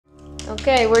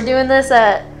Okay, we're doing this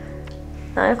at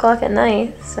 9 o'clock at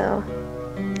night, so.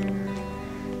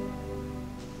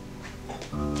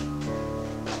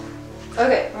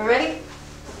 Okay, we're ready?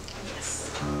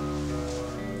 Yes.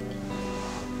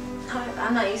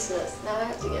 I'm not used to this. Now I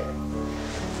have to get it.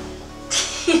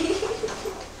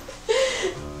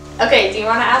 Okay, do you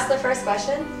want to ask the first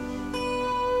question?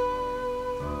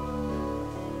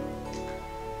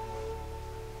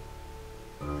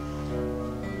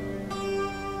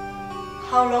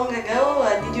 How long ago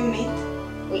did you meet?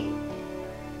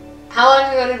 How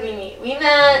long ago did we meet? We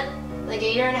met like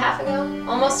 1.5 years ago,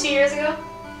 almost 2 years ago.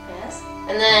 Yes.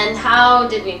 And then how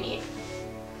did we meet?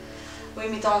 We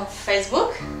meet on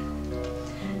Facebook.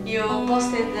 You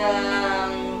posted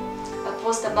a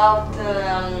post about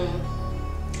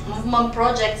movement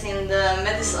projects in the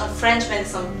French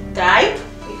medicine type.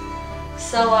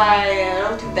 So I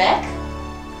wrote you back,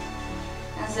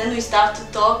 and then we start to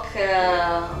talk.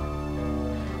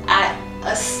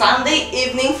 A Sunday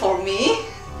evening for me,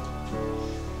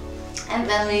 and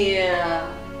then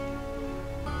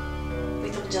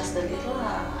we talk just a little,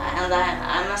 and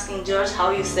I'm asking George how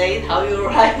you say it, how you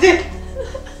write it.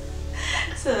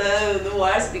 So the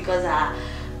words, because I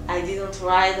didn't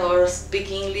write or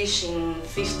speak English in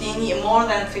more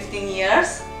than 15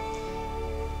 years.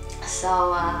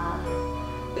 So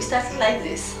we started like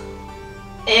this.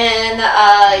 And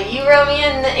you wrote me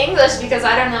in English because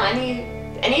I don't know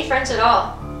any French at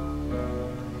all.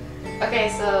 Okay,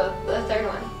 so the third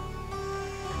one.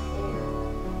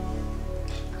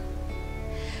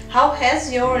 How has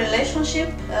your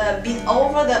relationship been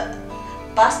over the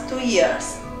past 2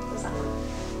 years?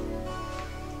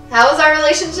 How has our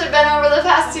relationship been over the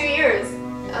past 2 years?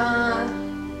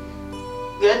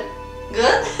 Good.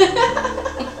 Good?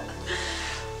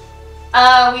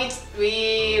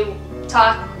 We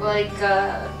talk like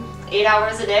 8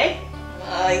 hours a day.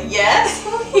 Yes.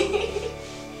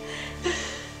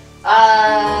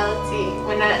 Let's see.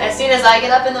 As soon as I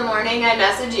get up in the morning, I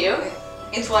message you.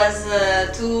 It was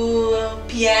 2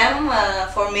 p.m.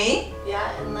 For me.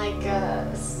 Yeah, and like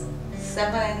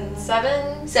 7.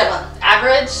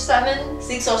 Average 7.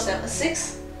 6 or 7.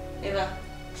 6? Even.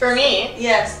 For me.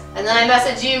 Yes. And then I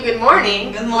message you good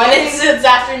morning. Good morning. When it's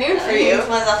afternoon for you. It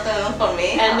was afternoon for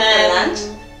me. And then lunch.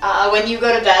 When you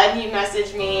go to bed, you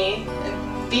message me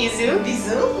bisous.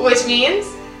 Bisous. Which means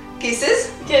kisses.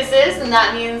 Kisses, and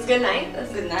that means good night.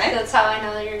 Good night. That's how I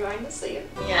know that you're going to sleep.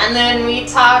 Yeah. And then we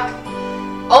talk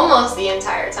almost the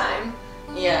entire time.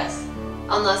 Yes.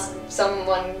 Unless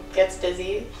someone gets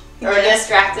busy or Yes.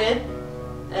 distracted.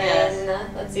 Yes. And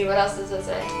let's see, what else does it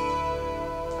say?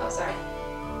 Oh, sorry.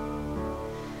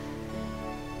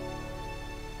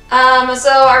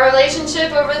 So our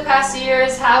relationship over the past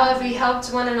years, how have we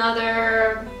helped one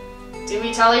another? Do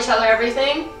we tell each other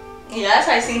everything? Yes,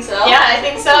 I think so. Yeah, I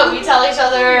think so. We tell each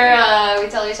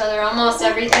other almost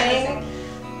everything.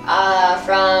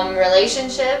 From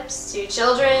relationships to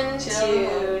children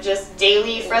to just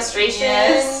daily frustrations.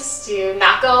 Yes. To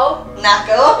Nako.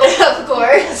 Of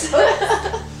course.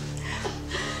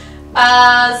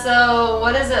 So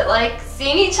what is it like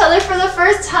seeing each other for the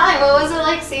first time? What was it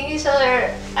like seeing each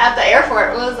other at the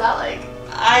airport? What was that like?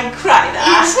 I cried.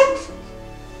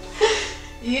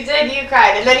 You did, you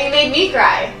cried. And then you made me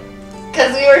cry.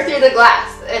 Because we were through the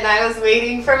glass and I was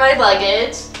waiting for my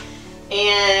luggage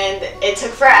and it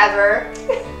took forever.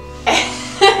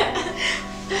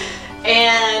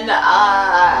 And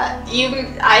I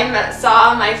saw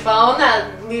on my phone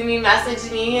that Lumi messaged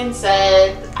me and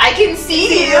said, I can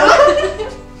see you.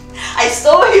 I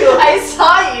saw you. I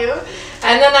saw you.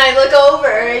 And then I look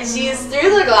over and she's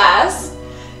through the glass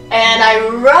and I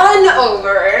run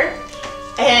over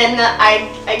and I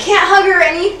can't hug her or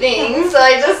anything, so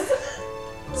I just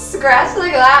scratch the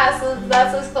glass.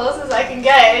 That's as close as I can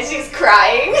get, and she's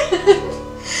crying.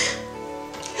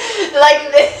 Like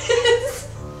this.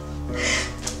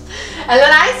 And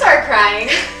then I start crying,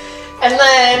 and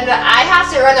then I have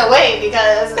to run away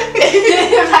because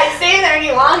if I stay there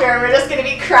any longer, we're just gonna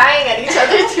be crying at each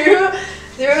other through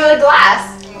the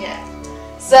glass. Yeah.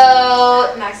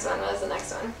 So next one. What was the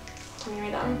next one? Can you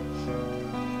read that one?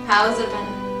 How has it been?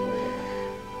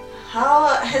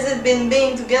 How has it been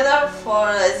being together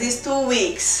for these 2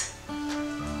 weeks?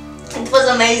 It was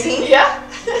amazing. Yeah.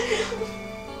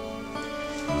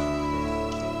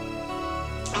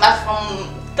 But from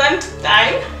time to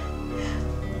time,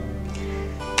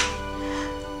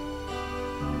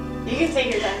 You can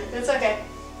take your time. It's okay.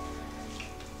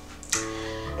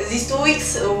 these 2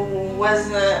 weeks are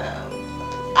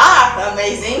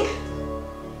amazing.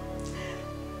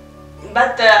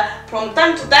 But from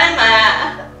time to time,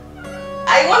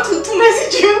 I want to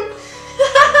message you.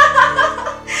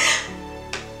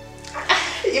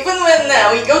 even when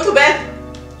we go to bed,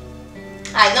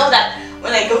 I know that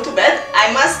when I go to bed,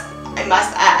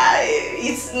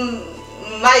 it's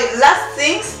my last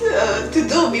things to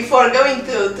do before going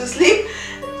to sleep,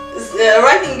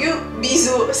 writing you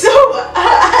bisous. So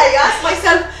I asked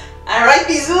myself, I write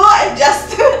bisous. I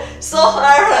just saw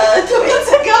her 2 weeks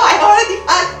ago. I already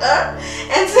hugged her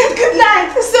and said good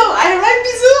night. So I write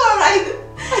bisous or I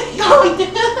don't.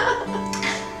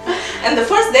 And the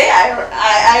first day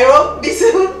I wrote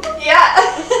bisous. Yeah.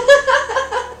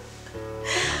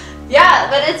 Yeah,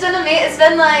 but it's been amazing. It's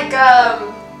been like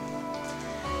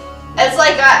it's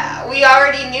like we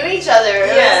already knew each other.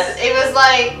 It was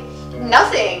like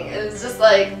nothing. It was just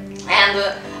like,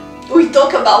 and we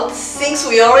talk about things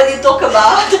we already talk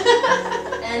about.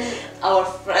 And our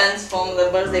friends from the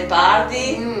birthday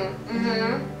party.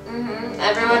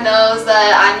 Everyone knows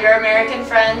that I'm your American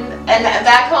friend, and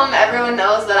back home everyone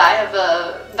knows that I have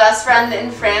a best friend in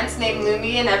France named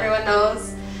Lumi, and everyone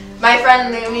knows my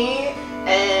friend Lumi,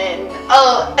 and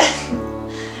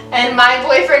and my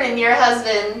boyfriend and your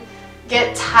husband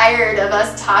get tired of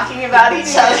us talking about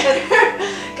each other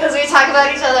because we talk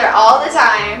about each other all the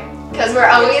time because we're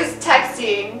always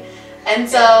texting. And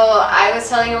so I was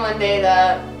telling him one day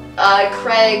that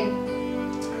Craig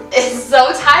is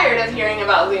so tired of hearing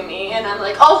about Lumi, and I'm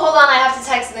like, oh, hold on, I have to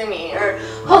text Lumi, or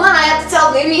hold on, I have to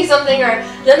tell Lumi something, or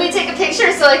let me take a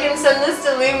picture so I can send this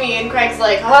to Lumi. And Craig's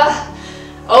like,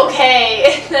 okay.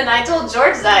 And then I told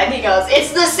George that, and he goes,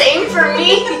 it's the same for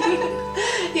me.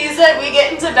 He said we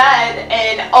get into bed,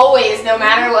 and always, no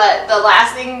matter what, the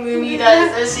last thing Lumi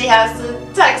does is she has to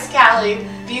text Callie,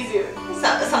 bisous.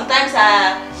 Sometimes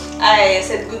I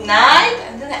said good night,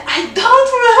 and then I don't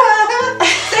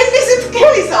say bisous to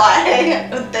Callie, so I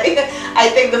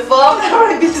take the phone and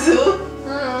write bisous.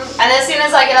 And as soon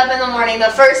as I get up in the morning, the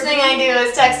first thing I do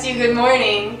is text you good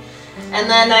morning. And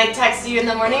then I text you in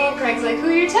the morning, and Craig's like, who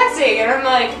are you texting? And I'm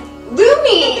like,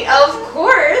 Lumi, of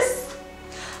course.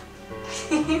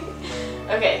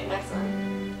 Okay, next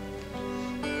one.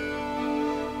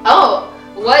 Oh,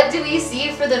 what do we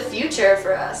see for the future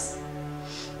for us?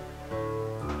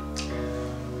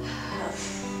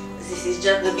 This is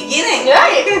just the beginning.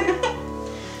 Right?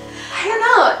 I don't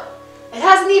know. It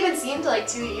hasn't even seemed like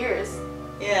 2 years.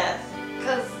 Yeah.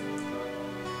 Because,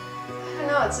 I don't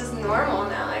know, it's just normal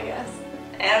now, I guess.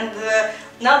 And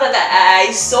now that I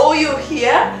saw you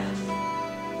here,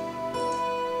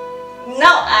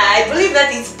 now I believe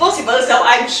that it's possible, so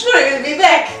I'm sure you'll be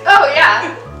back. Oh,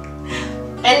 yeah.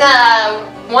 And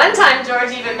one time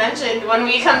George even mentioned when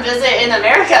we come visit in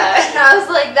America, and I was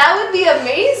like, that would be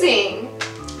amazing.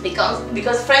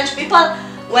 Because French people,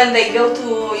 when they go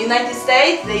to United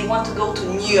States, they want to go to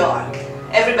New York.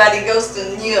 Everybody goes to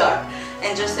New York.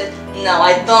 And just said, no,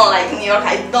 I don't like New York,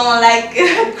 I don't like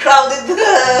crowded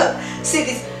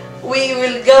cities. We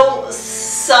will go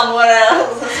somewhere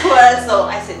else. So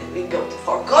I said, we go to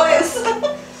Fort Collins.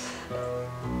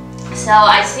 So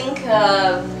I think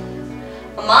a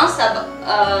month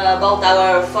about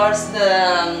our first,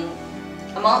 a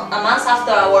month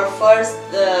after our first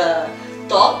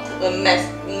talk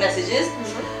messages,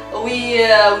 we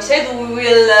said we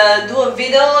will do a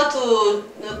video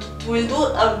we'll do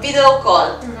a video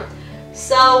call.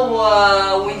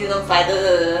 So we didn't find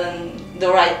the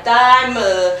right time.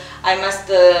 I must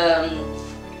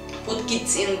put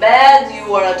kids in bed, you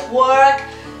were at work,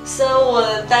 so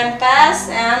time passed,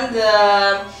 and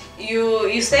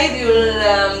you said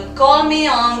you'll call me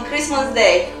on Christmas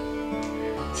Day.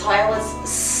 So I was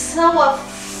so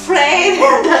afraid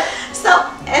and so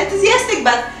enthusiastic,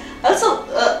 but also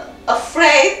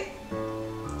afraid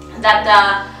that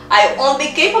I won't be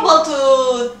capable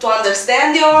to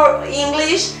understand your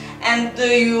English, and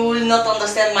you will not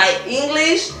understand my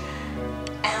English.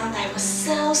 And I was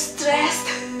so stressed.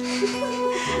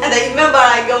 And I remember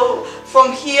I go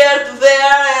from here to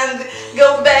there and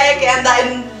go back, and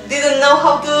I didn't know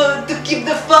how to keep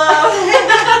the phone.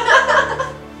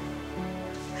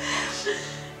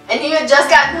 And you had just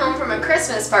gotten home from a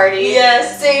Christmas party.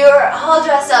 Yes. So you were all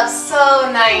dressed up so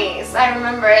nice, I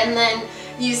remember. And then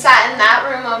you sat in that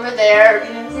room over there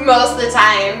most of the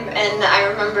time. And I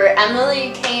remember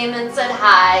Emily came and said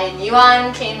hi, and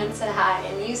Yuan came and said hi,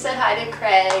 and you said hi to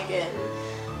Craig. And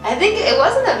I think it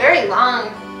wasn't a very long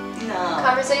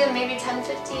conversation, maybe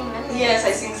 10-15 minutes. Yes,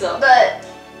 I think so. But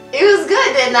it was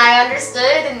good, and I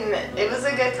understood, and it was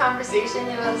a good conversation.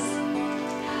 It was...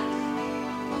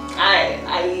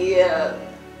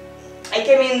 I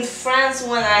came in France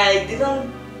when I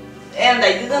didn't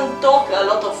talk a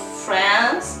lot of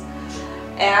French,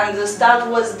 and the start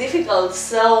was difficult,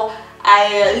 so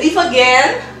I live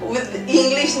again with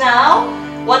English now.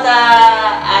 What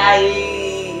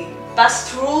I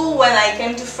passed through when I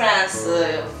came to France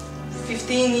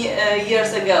 15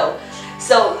 years ago.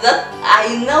 So that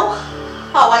I know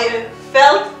how I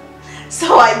felt,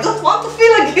 so I don't want to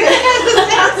feel again.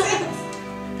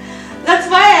 That's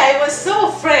why I was so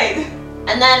afraid.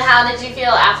 And then how did you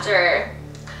feel after?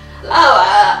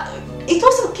 It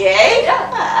was okay.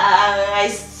 Yeah. I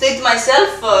said to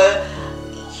myself,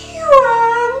 you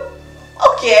are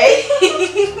okay.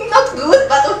 Not good,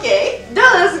 but okay. No,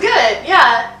 that's good.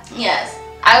 Yeah. Yes.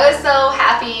 I was so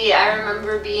happy. I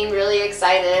remember being really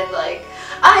excited. Like,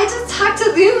 I just talked to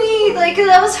Lumi. Like,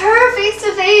 that was her face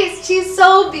to face. She's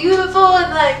so beautiful,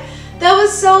 and like, that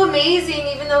was so amazing.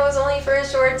 Even though it was only for a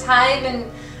short time, and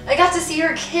I got to see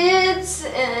her kids,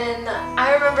 and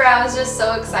I remember I was just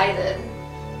so excited.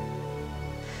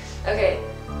 Okay,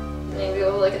 maybe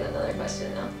we'll look at another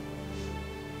question now.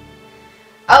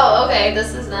 Oh, okay,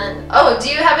 this is done. Oh, do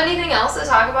you have anything else to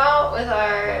talk about with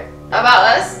about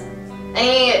us?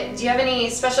 Do you have any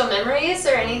special memories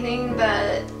or anything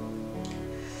that?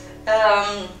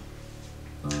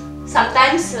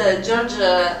 Sometimes George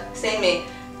say me,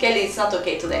 Kelly, it's not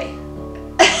okay today.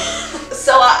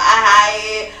 So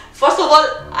I first of all,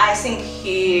 I think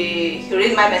he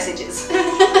read my messages.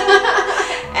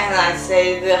 And I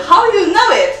said, how you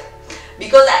know it?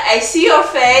 Because I see your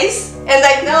face and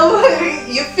I know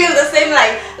you feel the same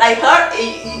like her,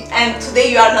 and today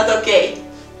you are not okay.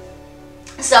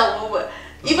 So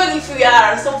even if we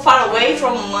are so far away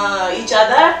from each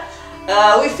other,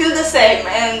 we feel the same,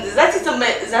 and that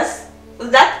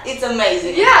is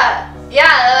amazing. Yeah,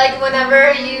 like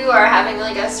whenever you are having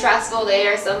like a stressful day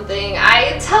or something,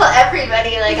 I tell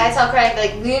everybody, like I tell Craig,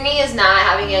 like Lumi is not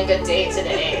having a good day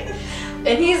today.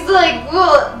 And he's like,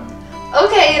 well,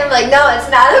 okay, and I'm like, no, it's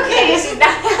not okay. She's not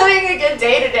having a good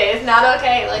day today. It's not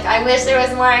okay. Like, I wish there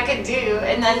was more I could do.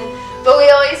 And then, but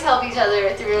we always help each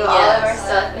other through all of our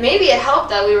stuff. Maybe it helped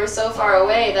that we were so far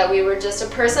away, that we were just a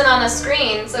person on a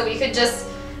screen, so we could just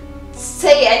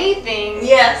say anything.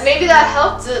 Yes. Maybe that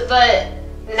helped it, but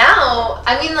now,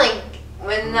 I mean, like,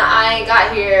 when I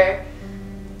got here,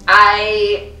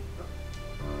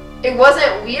 it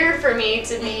wasn't weird for me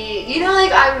to be, you know,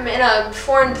 like I'm in a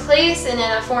foreign place and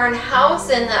in a foreign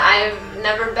house, and I've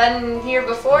never been here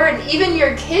before, and even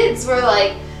your kids were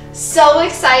like so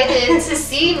excited to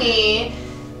see me,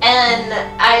 and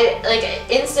I like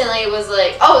instantly was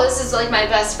like, oh, this is like my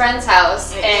best friend's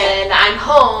house, and I'm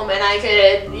home, and I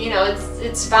could, you know,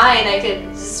 it's fine, I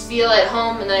could just feel at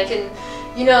home, and I can,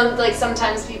 you know, like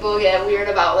sometimes people get weird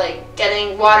about like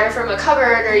getting water from a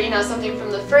cupboard or, you know, something from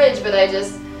the fridge, but I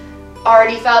just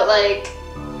already felt like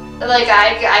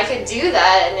I could do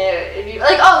that, and it'd be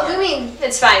like, oh, Lumi,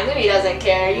 it's fine, Lumi doesn't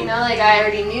care, you know, like I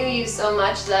already knew you so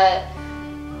much that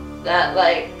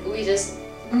like we just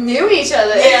knew each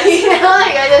other. Yeah. You know,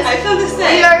 like I feel the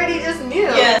same. We already just knew.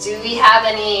 Yeah. Do we have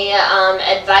any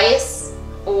advice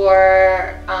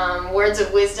or words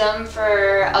of wisdom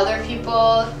for other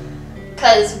people?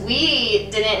 Because we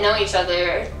didn't know each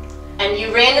other, and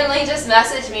you randomly just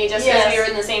messaged me just because we were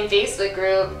in the same Facebook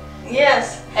group.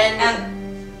 Yes.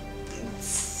 And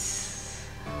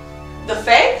the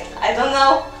fact, I don't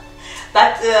know,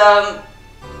 but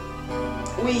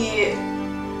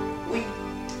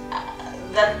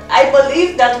that I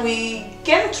believe that we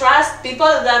can trust people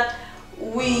that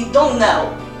we don't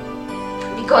know,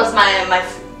 because my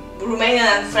Romanian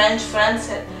and French friends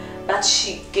said that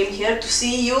she came here to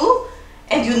see you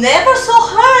and you never saw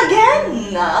her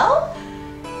again. No.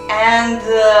 And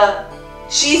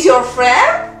she's your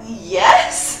friend?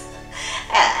 Yes.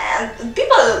 And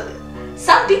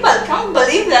some people can't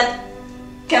believe that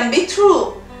can be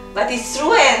true, but it's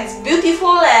true, and it's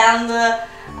beautiful, and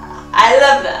I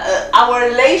love our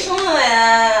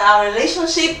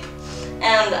relationship,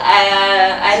 and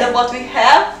I love what we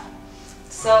have.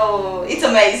 So it's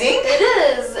amazing. It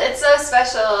is. It's so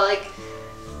special. Like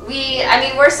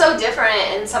we're so different,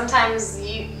 and sometimes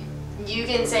you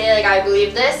can say like, I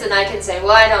believe this, and I can say,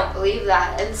 well, I don't believe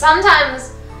that, and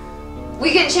sometimes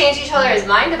we can change each other's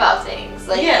mind about things.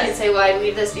 Like, you can say, well, I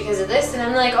believe this because of this, and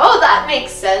I'm like, oh, that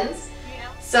makes sense.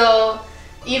 So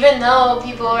even though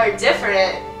people are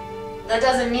different, that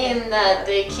doesn't mean that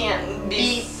they can't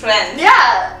be friends.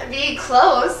 Yeah, be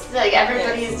close. Like,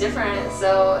 everybody is different,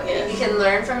 so we can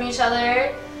learn from each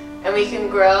other, and we can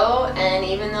grow, and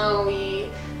even though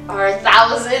we are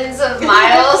thousands of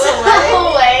miles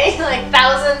away, like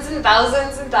thousands and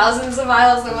thousands and thousands of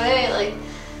miles away, like,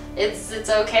 it's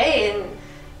okay, and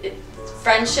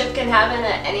friendship can happen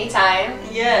at any time.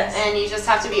 Yes. And you just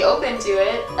have to be open to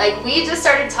it. Like, we just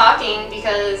started talking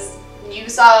because you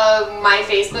saw my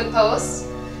Facebook post,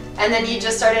 And then you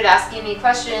just started asking me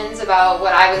questions about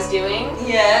what I was doing.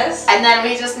 Yes. And then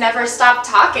we just never stopped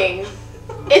talking.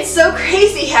 It's so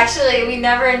crazy, actually. We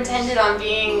never intended on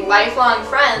being lifelong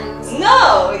friends.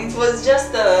 No, it was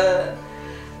just a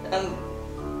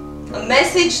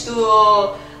message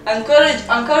to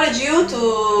encourage you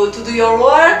to do your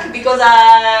work, because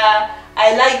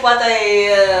I like what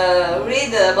I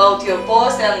read about your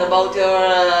post and about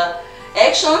your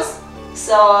actions.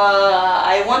 So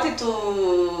I wanted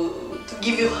to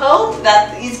give you hope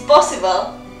that it's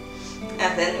possible.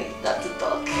 And then we got to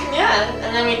talk. Yeah,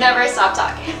 and then we never stopped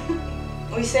talking.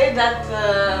 We said that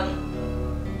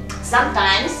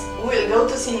sometimes we'll go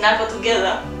to see Nako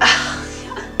together.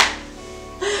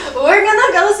 We're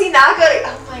gonna go see Nako.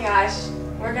 Oh my gosh,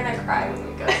 we're gonna cry when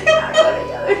we go see Nako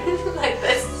together. Like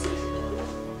this.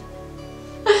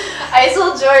 I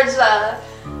told George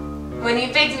when he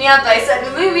picked me up, I said,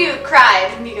 Lumi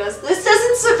cried. And he goes, this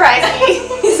doesn't surprise me.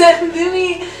 He said,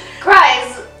 Lumi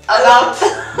cries about a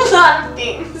lot of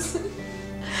things.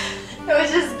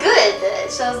 Which is good.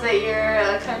 It shows that you're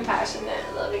a compassionate,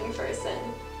 loving person.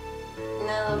 And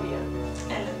I love you.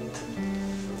 I love you.